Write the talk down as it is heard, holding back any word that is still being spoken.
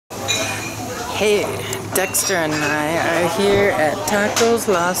Hey, Dexter and I are here at Taco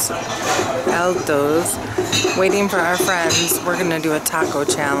Altos waiting for our friends. We're gonna do a taco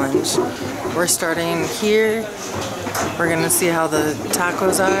challenge. We're starting here. We're gonna see how the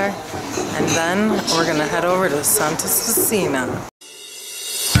tacos are, and then we're gonna head over to Santa Cecina.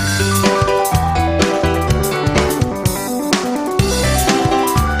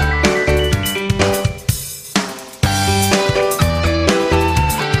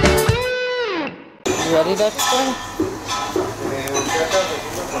 Ready, Dexter?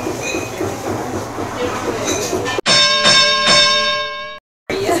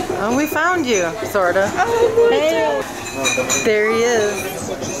 Oh, we found you, sorta. Hey, there he is.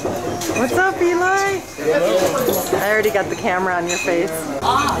 What's up, Eli? I already got the camera on your face.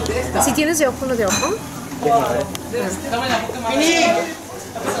 Si tienes de ojo, de ojo.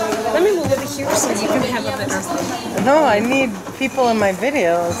 Let me move over here so you can have a better. No, I need people in my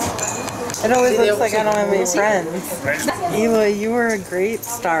videos. It always looks like I don't have any friends. Eli, you were a great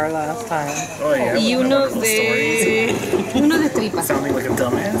star last time. Oh yeah. Y uno de tripa. Sounding like a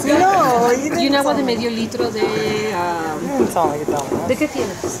dumbass. No, you didn't. Y un agua de medio litro de. You didn't sound like a dumbass. ¿De qué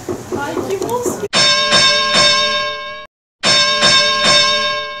tienes?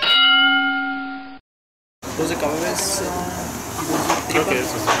 ¿Dos cravings? Creo que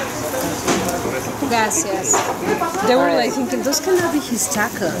eso. Gracias. They were like thinking, those cannot be his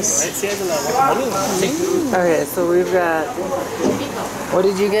tacos. Okay, so we've got. What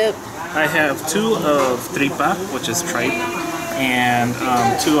did you get? I have 2 of tripa, which is tripe, and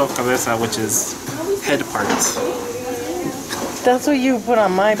 2 of cabeza, which is head parts. That's what you put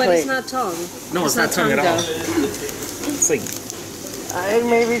on my But plate. it's not tongue. No, it's not tongue at all. It's like. I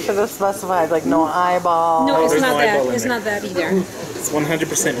maybe should have specified like no eyeball. No, it's there's not no that. eyeball in It's there. not that either. It's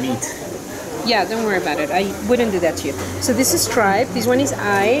 100% meat. Yeah, don't worry about it. I wouldn't do that to you. So this is tripe. This one is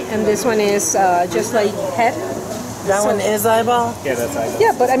eye, and this one is just like head. That one is eyeball? Yeah, that's eyeball.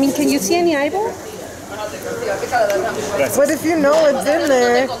 Yeah, but I mean, can you see any eyeball? But if you know it's in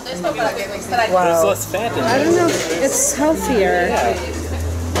there. There's Wow. less fat in I it. don't know. It's healthier.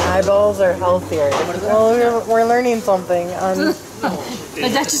 Eyeballs are healthier. Well, we're learning something on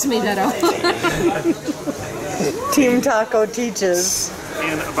But that just made that up. Team Taco Teaches.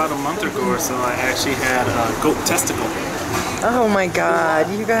 And about a month ago or so, I actually had a goat testicle. Oh my god,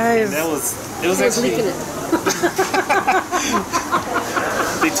 you guys. That was. It was I was actually. licking it.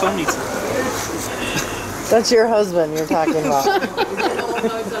 They told me to. That's your husband you're talking about.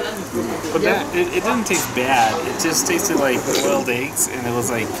 But that, it didn't taste bad. It just tasted like boiled eggs, and it was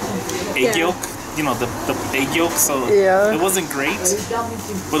like egg yolk. You know, the egg yolk. So Yeah. it wasn't great,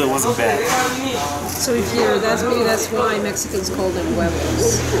 but it wasn't bad. So if you're maybe that's why Mexicans call them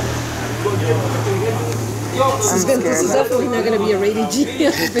huevos. This is definitely not going to be a rated G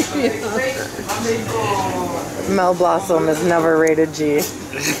video. Mel Blossom is never rated G.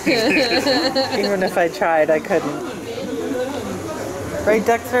 Even if I tried, I couldn't. Right,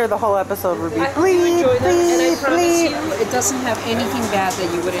 Dexter? The whole episode would be I enjoy them, and I promise you, it doesn't have anything bad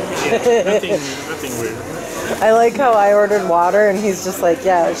that you wouldn't have. Nothing weird. I like how I ordered water and he's just like,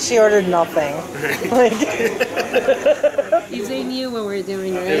 yeah, she ordered nothing. Like, If they knew what we're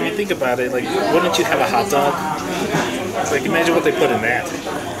doing, When you right? think about it, like, wouldn't you have a hot dog? It's like, imagine what they put in that.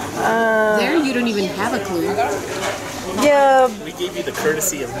 There, you don't even have a clue. yeah, We gave you the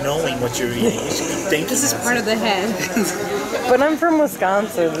courtesy of knowing what you're eating. You should be thanking This is us. part of the head. but I'm from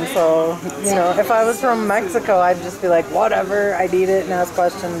Wisconsin, so, you know, if I was from Mexico, I'd just be like, whatever, I'd eat it and ask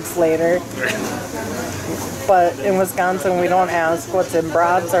questions later. But in Wisconsin, we don't ask what's in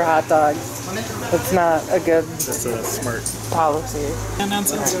brats or hot dogs. It's not a good That's a smart policy.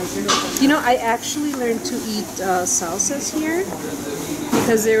 nonsense. You know, I actually learned to eat salsas here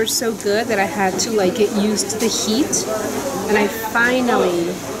because they were so good that I had to like get used to the heat, and I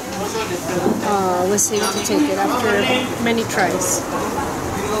finally was able to take it after many tries.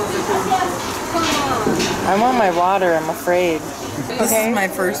 I want my water, I'm afraid. This is my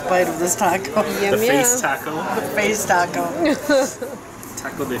first bite of this taco. Yum, The face yum. taco. The face taco.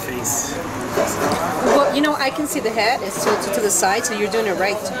 Taco de face. Well, you know, I can see the head is tilted to the side, so you're doing it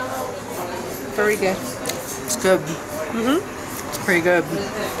right. Very good. It's good. It's pretty good.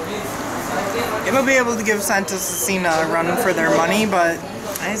 It'll be able to give Santa Cecina a run for their money, but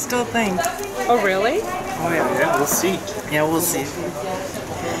I still think. Oh, really? Oh yeah. Yeah, we'll see. Yeah, we'll see.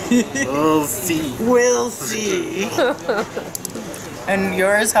 We'll see. We'll see. And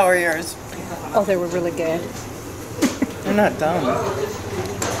yours? How are yours? Oh, they were really good. You're not dumb.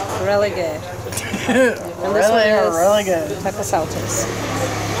 Really good. And this one is Really good. Taco Altos.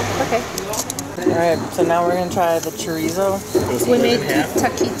 Okay. Alright, so now we're gonna try the chorizo. We made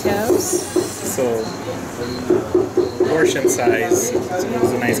taquitos. So, portion size. So it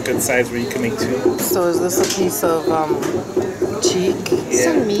was a nice good size where you can make two. So is this a piece of cheek?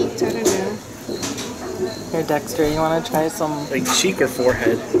 Some meat, I don't know. Here, Dexter, you want to try some Like cheek or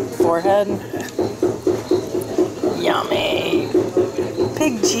forehead? forehead? Yummy!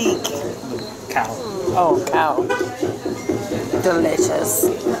 Pig cheek. Cow. Oh, cow. Delicious.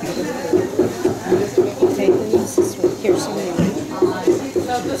 Okay, this is right here. So I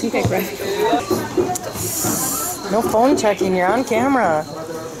think I grabbed it. No phone checking, you're on camera.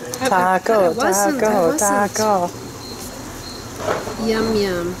 Taco, taco, taco. Yum,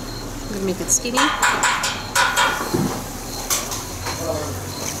 yum. I'm gonna make it skinny.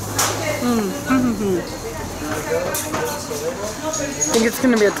 I think it's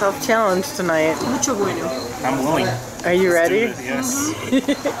going to be a tough challenge tonight. Mucho bueno. I'm willing. Are you ready? Yes.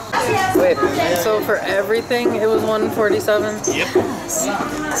 Wait, so for everything it was $147? Yep.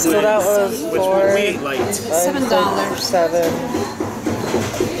 So that was Which for one we ate light. $7. 7.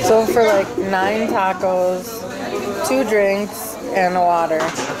 So for like 9 tacos, 2 drinks, and water.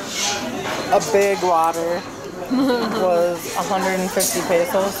 A big water was 150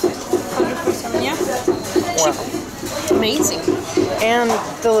 pesos. Yeah. Wow. Amazing. And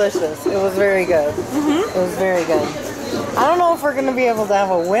delicious. It was very good. It was very good. I don't know if we're going to be able to have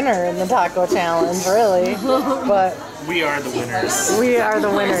a winner in the taco challenge, really. But We are the winners. we are the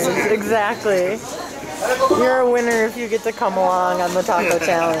winners. Exactly. You're a winner if you get to come along on the taco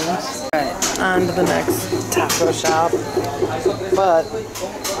challenge. Alright, on to the next taco shop. But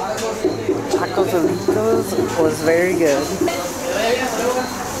Taco Altos was very good.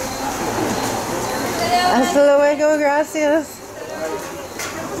 Hasta luego, gracias.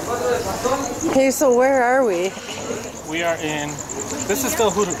 Okay, so where are we? We are in. This is still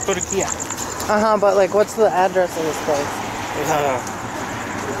Juriquilla. But like, what's the address of this place?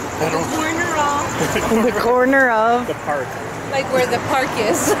 I don't. Corner off. The corner of. The park. Like where the park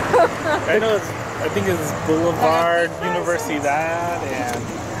is. I know. I think it's Boulevard Universidad and.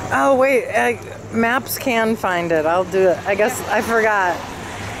 Oh wait, maps can find it. I'll do it. I guess I forgot.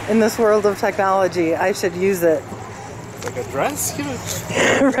 In this world of technology, I should use it. Like a dress?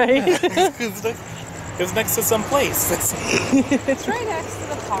 Right? It's next to some place. It's right next to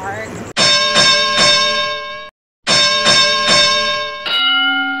the park.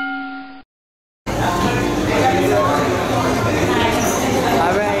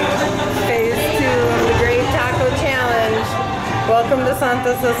 Alright, phase 2 of the Great Taco Challenge. Welcome to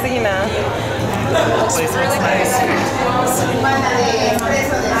Santa Cecina. Place looks nice.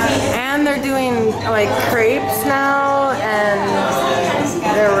 And they're doing like crepes now, and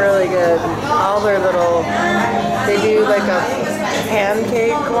they're really good. All their little, they do like a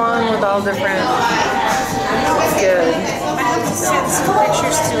pancake one with all different, it's good. I have to send some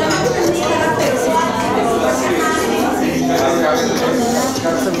pictures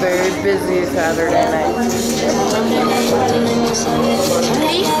It's a very busy Saturday night.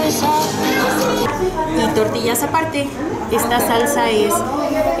 Y tortillas aparte. Esta salsa es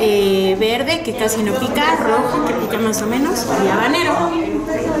verde, que casi no pica, rojo, que pica más o menos, y habanero.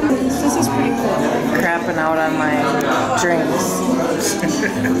 This is pretty cool. Crapping out on my drinks.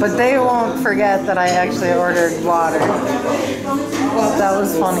 But they won't forget that I actually ordered water. That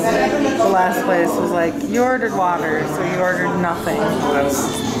was funny. The last place was like, you ordered water, so you ordered nothing.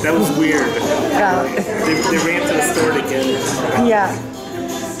 That was weird. Yeah. They ran to the store to get it. Yeah.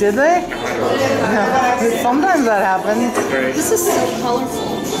 Did they? No. Sometimes that happens. Right. This is so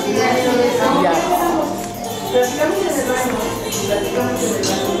colorful. Yes.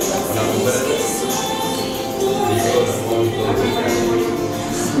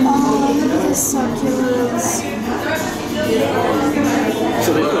 Oh, look at the succulents. So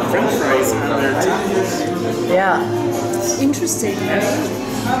they put French fries on their tacos. Yeah. Interesting, right?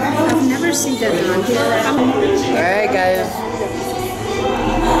 I've never seen that done. Alright, guys.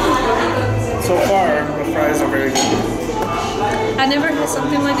 So far, the fries are very good. I never had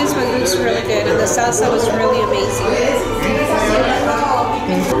something like this, but it looks really good. And the salsa was really amazing.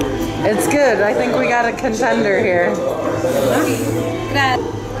 It's good. I think we got a contender here.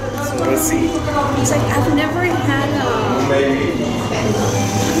 Let's see. It's like, I've never had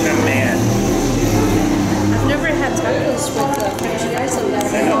Man. I've never had tacos with French fries on that. I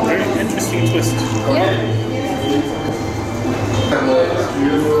know, very interesting twist. Yeah.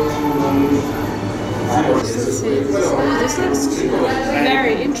 This looks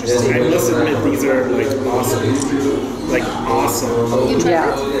very interesting. I must admit, these are like awesome. Like awesome. You tried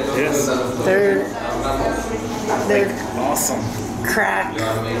Yeah. it? Yes. They're Like awesome. Crack.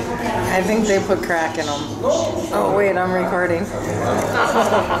 I think they put crack in them. Oh wait, I'm recording.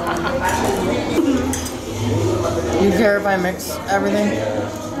 You care if I mix everything?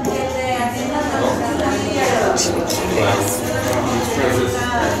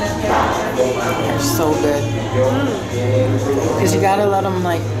 They're so good. Because you gotta let them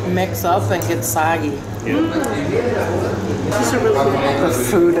like mix up and get soggy. These are really good. The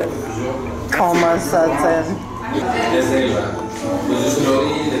food coma sets in.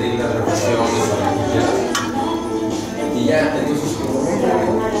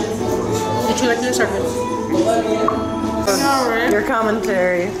 Did you like this or good? Your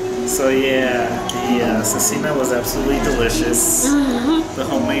commentary. So yeah, the cecina was absolutely delicious. The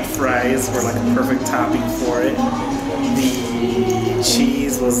homemade fries were like a perfect topping for it. The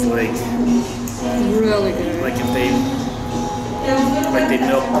cheese was like Really good. like if they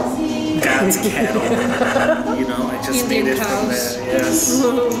milked God's cattle. You know, I just Indian made it from cows. that. Yes,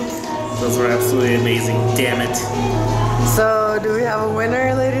 those were absolutely amazing. Damn it. So, do we have a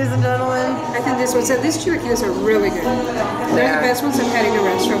winner, ladies and gentlemen? I think this one said these chilaquiles are really good. They're Yeah. the best ones I've had in a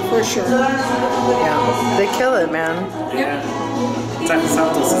restaurant for sure. Yeah, they kill it, man. Yeah. Taco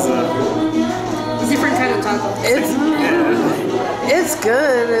Altos is a Different kind of taco. It's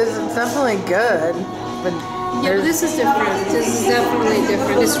good. It's definitely good. But Yeah, but this is different. This is definitely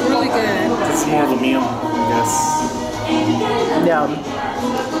different. It's really good. it's more of a meal, I guess. yeah,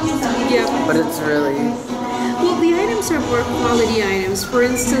 Yeah. but it's really Well, the items are more quality items. For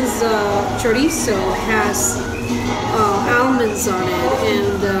instance, chorizo has almonds on it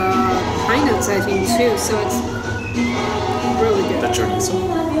and pine nuts, I think, too. So it's really The good. chorizo.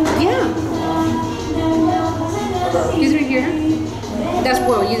 Yeah. Is it here? That's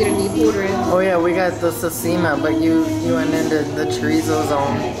well, you didn't need to order it. Oh yeah, we got the cecina, but you went into the chorizo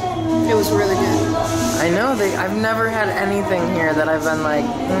zone. It was really good. I know I've never had anything here that I've been like,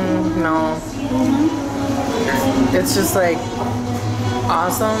 no. It's just like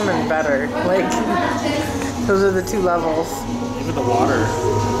awesome and better. Like those are the two levels. Even the water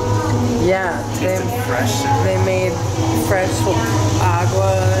Yeah, tasted fresh. they made fresh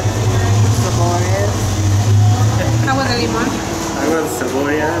agua sabores. Agua de limón. I was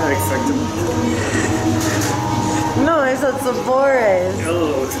cebolla, exactly. No, I said sabores.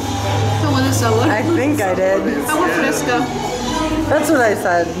 Oh, Agua de sabor. I think I did. Agua fresca. That's what I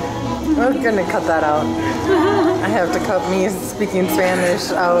said. We're gonna cut that out. I have to cut me speaking Spanish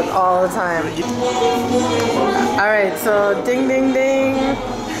out all the time. Alright, so ding ding ding.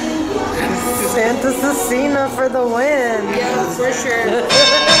 Santa Cecina for the win. Yeah, for sure.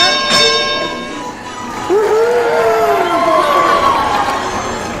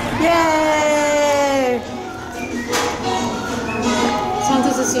 Yay!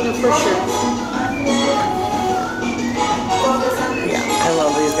 Santa Cecina for sure. Yeah, I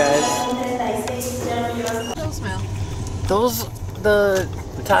love these guys. The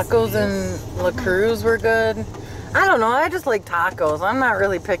tacos in La Cruz were good. I don't know, I just like tacos. I'm not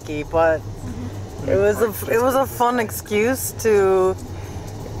really picky, but it was a fun excuse to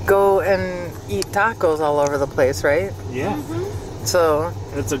go and eat tacos all over the place, right? yeah. So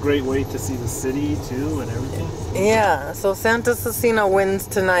It's a great way to see the city too and everything. yeah, so Santa Cecina wins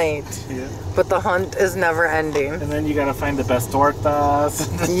tonight, Yeah. but the hunt is never ending. And then you gotta find the best tortas.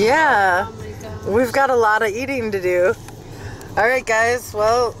 Yeah, we've got a lot of eating to do. All right, guys.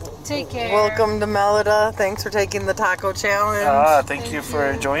 Well, Take care. welcome to Melida. Thanks for taking the taco challenge. Thank you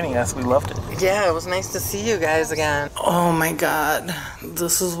for joining us. We loved it. Yeah, it was nice to see you guys again. Oh my God,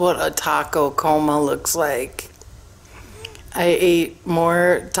 this is what a taco coma looks like. I ate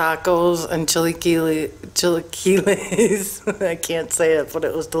more tacos and chilaquiles. I can't say it, but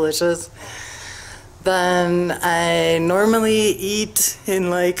it was delicious. Than I normally eat in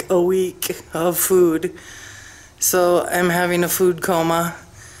like a week of food. So I'm having a food coma.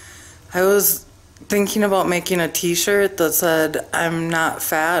 I was thinking about making a t-shirt that said, "I'm not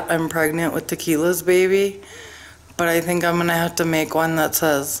fat, I'm pregnant with tequilas, baby." But I think I'm gonna have to make one that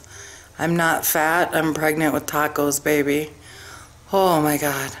says, "I'm not fat, I'm pregnant with tacos, baby." Oh my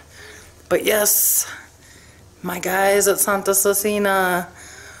God. But yes, my guys at Santa Cecina,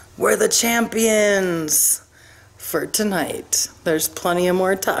 we're the champions for tonight. There's plenty of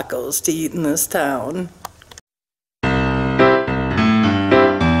more tacos to eat in this town.